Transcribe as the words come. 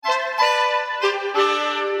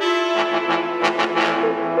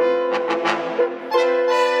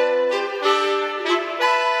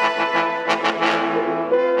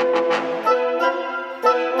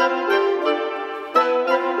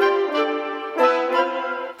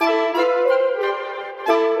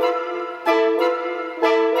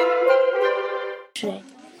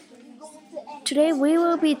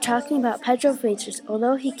be talking about Pedro Freitas,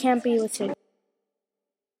 although he can't be with us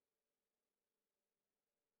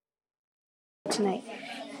tonight.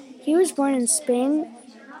 He was born in Spain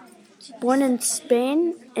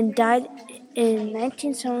and died in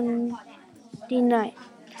 1979.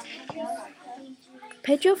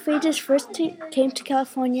 Pedro Freitas first came to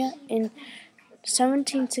California in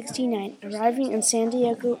 1769, arriving in San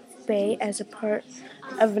Diego Bay as a part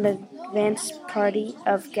of an advance party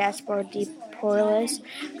of Gaspar de Porales.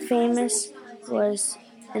 Famous was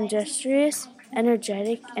industrious,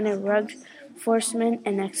 energetic, and a rugged sportsman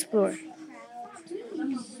and explorer.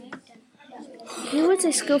 He was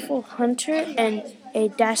a skillful hunter and a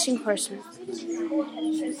dashing horseman.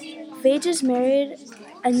 Freitas married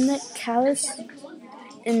Edna Callas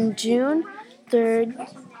on June 3rd,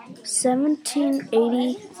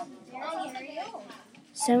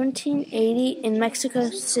 1780 in Mexico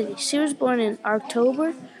City. She was born in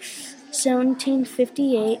October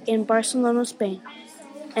 1758 in Barcelona, Spain,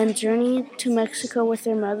 and journeyed to Mexico with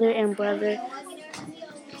her mother and brother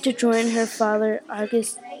to join her father,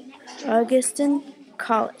 Agustin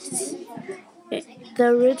Callas, the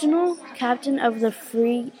original captain of the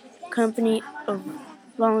Free Company of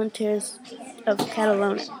Volunteers of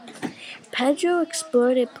Catalonia. Pedro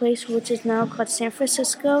explored a place which is now called San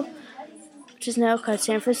Francisco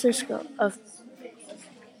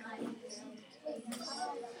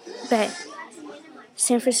Bay.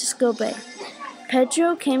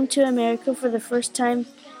 Pedro came to America for the first time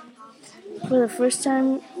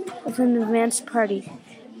with an advance party.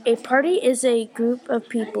 A party is a group of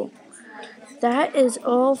people. That is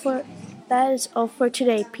all for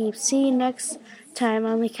today, peeps. See you next time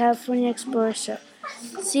on the California Explorer Show.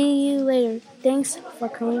 See you later. Thanks for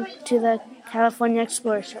coming to the California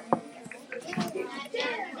Explorer Show.